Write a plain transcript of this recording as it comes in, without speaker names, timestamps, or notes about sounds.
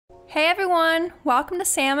Hey everyone, welcome to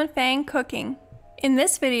Sam and Feng Cooking. In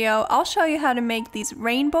this video, I'll show you how to make these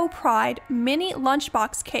Rainbow Pride mini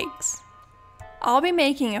lunchbox cakes. I'll be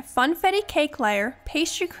making a Funfetti cake layer,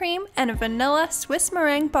 pastry cream, and a vanilla Swiss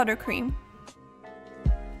meringue buttercream.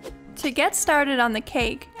 To get started on the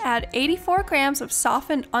cake, add 84 grams of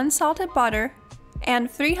softened unsalted butter and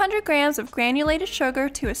 300 grams of granulated sugar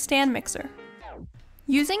to a stand mixer.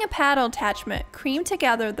 Using a paddle attachment, cream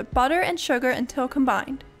together the butter and sugar until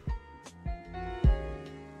combined.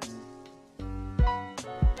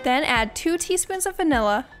 Then add 2 teaspoons of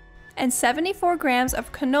vanilla and 74 grams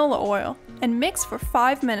of canola oil and mix for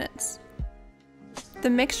 5 minutes. The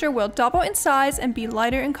mixture will double in size and be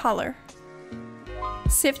lighter in color.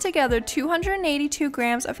 Sift together 282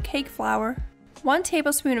 grams of cake flour, 1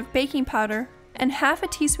 tablespoon of baking powder, and half a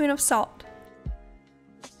teaspoon of salt.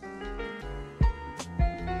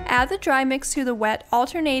 Add the dry mix to the wet,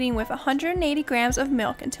 alternating with 180 grams of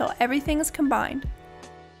milk until everything is combined.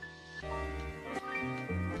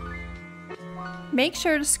 Make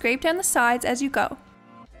sure to scrape down the sides as you go.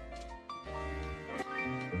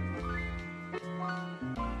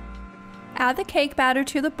 Add the cake batter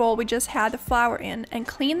to the bowl we just had the flour in and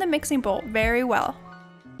clean the mixing bowl very well.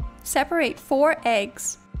 Separate 4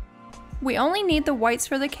 eggs. We only need the whites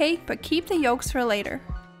for the cake, but keep the yolks for later.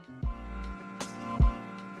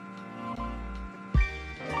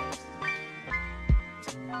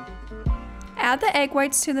 Add the egg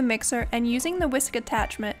whites to the mixer and using the whisk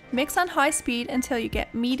attachment, mix on high speed until you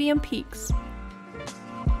get medium peaks.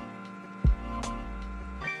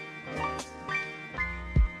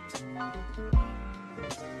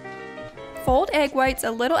 Fold egg whites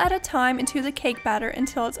a little at a time into the cake batter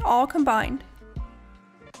until it's all combined.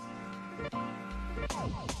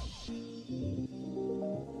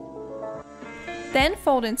 Then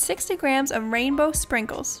fold in 60 grams of rainbow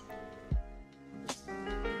sprinkles.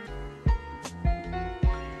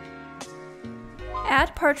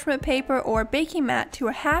 Add parchment paper or baking mat to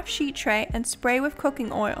a half sheet tray and spray with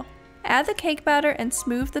cooking oil. Add the cake batter and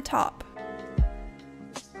smooth the top.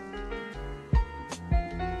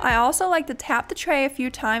 I also like to tap the tray a few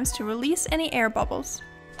times to release any air bubbles.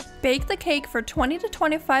 Bake the cake for 20 to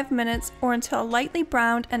 25 minutes or until lightly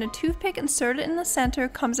browned and a toothpick inserted in the center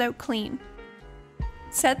comes out clean.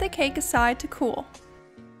 Set the cake aside to cool.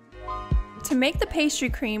 To make the pastry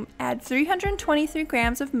cream, add 323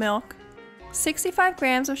 grams of milk, 65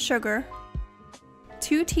 grams of sugar,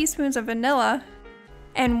 2 teaspoons of vanilla,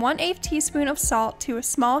 and 1/8 teaspoon of salt to a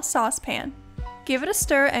small saucepan. Give it a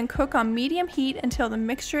stir and cook on medium heat until the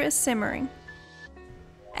mixture is simmering.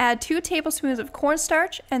 Add 2 tablespoons of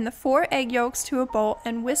cornstarch and the 4 egg yolks to a bowl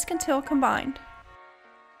and whisk until combined.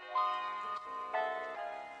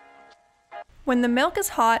 When the milk is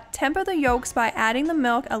hot, temper the yolks by adding the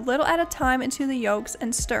milk a little at a time into the yolks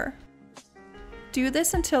and stir. Do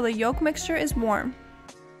this until the yolk mixture is warm.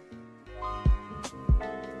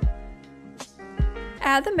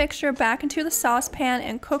 Add the mixture back into the saucepan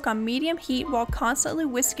and cook on medium heat while constantly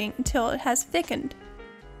whisking until it has thickened.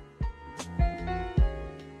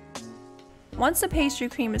 Once the pastry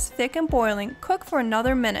cream is thick and boiling, cook for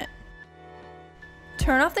another minute.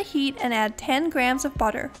 Turn off the heat and add 10 grams of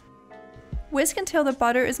butter. Whisk until the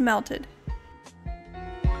butter is melted.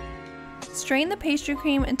 Strain the pastry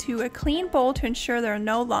cream into a clean bowl to ensure there are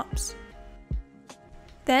no lumps.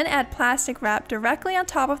 Then add plastic wrap directly on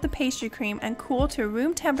top of the pastry cream and cool to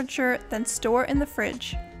room temperature, then store in the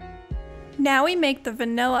fridge. Now we make the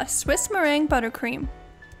vanilla Swiss meringue buttercream.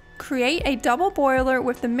 Create a double boiler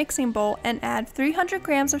with the mixing bowl and add 300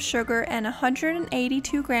 grams of sugar and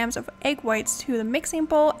 182 grams of egg whites to the mixing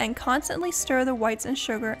bowl and constantly stir the whites and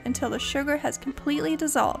sugar until the sugar has completely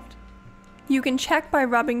dissolved. You can check by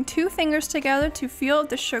rubbing 2 fingers together to feel if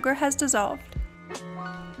the sugar has dissolved.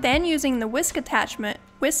 Then using the whisk attachment,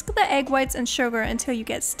 whisk the egg whites and sugar until you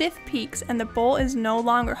get stiff peaks and the bowl is no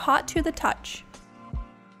longer hot to the touch.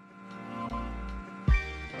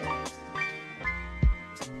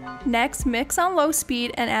 Next, mix on low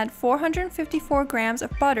speed and add 454 grams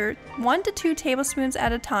of butter, 1 to 2 tablespoons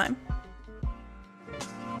at a time.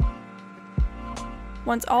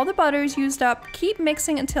 Once all the butter is used up, keep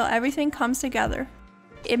mixing until everything comes together.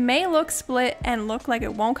 It may look split and look like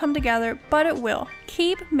it won't come together, but it will.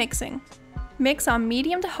 Keep mixing. Mix on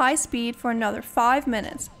medium to high speed for another 5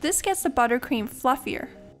 minutes. This gets the buttercream fluffier.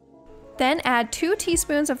 Then add 2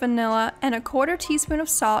 teaspoons of vanilla and 1/4 teaspoon of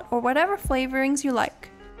salt or whatever flavorings you like.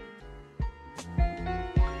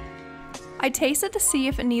 I tasted to see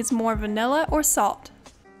if it needs more vanilla or salt.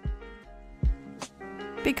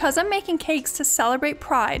 Because I'm making cakes to celebrate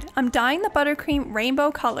Pride, I'm dyeing the buttercream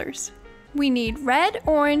rainbow colors. We need red,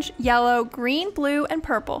 orange, yellow, green, blue, and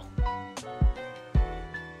purple.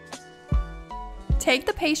 Take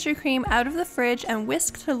the pastry cream out of the fridge and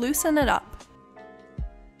whisk to loosen it up.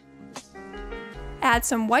 Add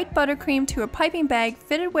some white buttercream to a piping bag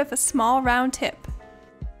fitted with a small round tip.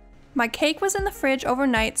 My cake was in the fridge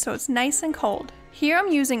overnight, so it's nice and cold. Here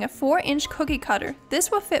I'm using a 4-inch cookie cutter.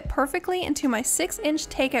 This will fit perfectly into my 6-inch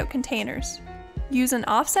takeout containers. Use an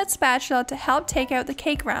offset spatula to help take out the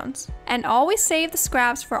cake rounds. And always save the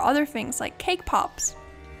scraps for other things like cake pops.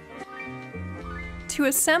 To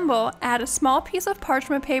assemble, add a small piece of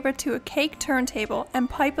parchment paper to a cake turntable and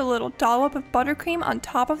pipe a little dollop of buttercream on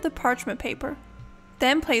top of the parchment paper.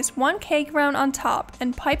 Then place one cake round on top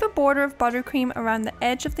and pipe a border of buttercream around the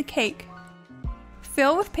edge of the cake.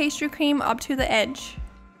 Fill with pastry cream up to the edge.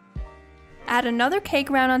 Add another cake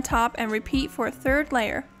round on top and repeat for a third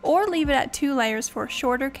layer, or leave it at 2 layers for a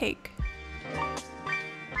shorter cake.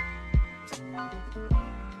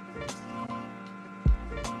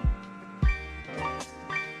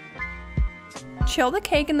 Chill the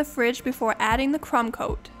cake in the fridge before adding the crumb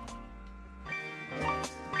coat.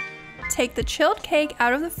 Take the chilled cake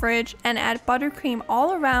out of the fridge and add buttercream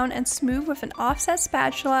all around and smooth with an offset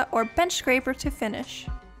spatula or bench scraper to finish.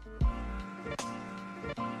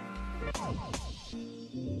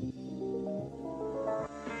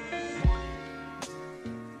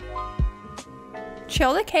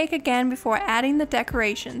 Chill the cake again before adding the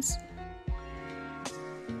decorations.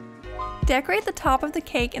 Decorate the top of the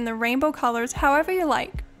cake in the rainbow colors however you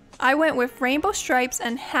like. I went with rainbow stripes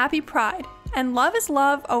and happy pride, and love is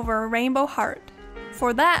love over a rainbow heart.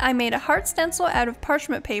 For that, I made a heart stencil out of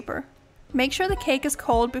parchment paper. Make sure the cake is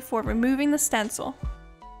cold before removing the stencil.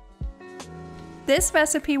 This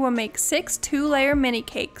recipe will make 6 2-layer mini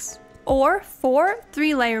cakes, or 4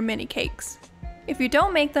 3-layer mini cakes. If you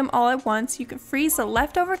don't make them all at once, you can freeze the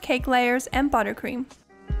leftover cake layers and buttercream.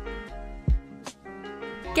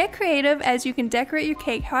 Get creative as you can decorate your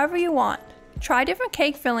cake however you want. Try different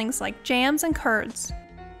cake fillings like jams and curds.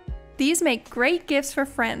 These make great gifts for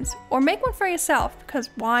friends, or make one for yourself because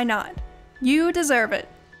why not? You deserve it.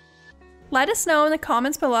 Let us know in the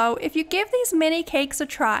comments below if you give these mini cakes a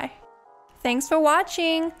try. Thanks for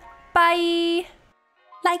watching. Bye!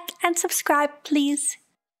 Like and subscribe, please.